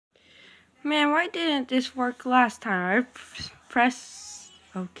Man, why didn't this work last time? I pressed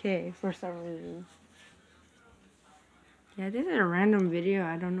OK for some reason. Yeah, this is a random video.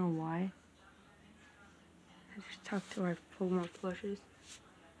 I don't know why. I just talked to our Pokemon plushes.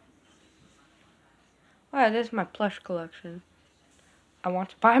 Wow, this is my plush collection. I want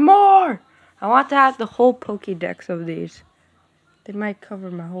to buy more! I want to have the whole Pokédex of these. They might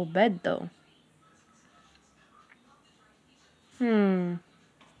cover my whole bed, though.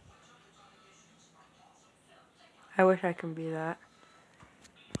 I wish I could be that.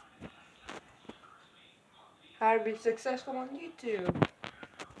 How to be successful on YouTube.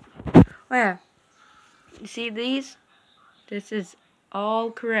 Oh yeah. You see these? This is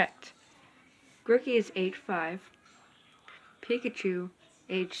all correct. Grookey is age 5. Pikachu,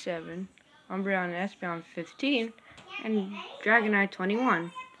 age 7. Umbreon and Espeon, 15. And Dragonite,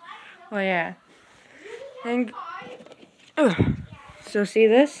 21. Oh yeah. And so see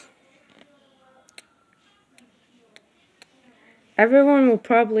this? Everyone will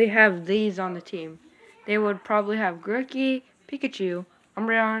probably have these on the team. They would probably have Grookey, Pikachu,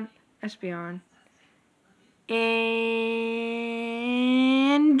 Umbreon, Espeon, and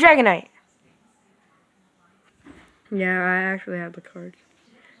Dragonite. Yeah, I actually have the cards.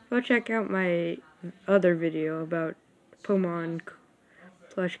 Go check out my other video about Pokemon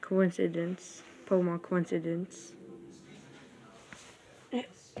plush coincidence. Pokemon coincidence.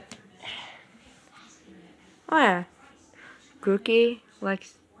 Oh yeah. Grookey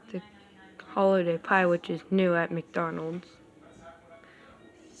likes the holiday pie, which is new at McDonald's.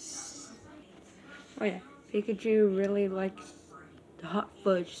 Oh yeah. Pikachu really likes the hot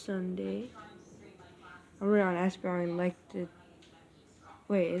fudge sundae. Umbreon and Espeon like the...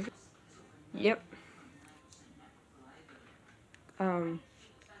 Wait, is it? Yep. Umbreon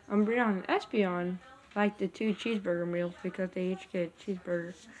and Espeon like the 2 cheeseburger meals because they each get a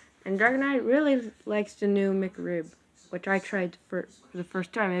cheeseburger. And Dragonite really likes the new McRib, which I tried for the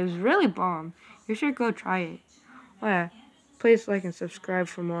first time. It was really bomb. You should go try it. Oh yeah. Please like and subscribe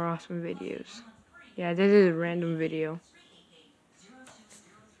for more awesome videos. Yeah, this is a random video.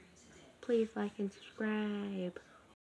 Please like and subscribe.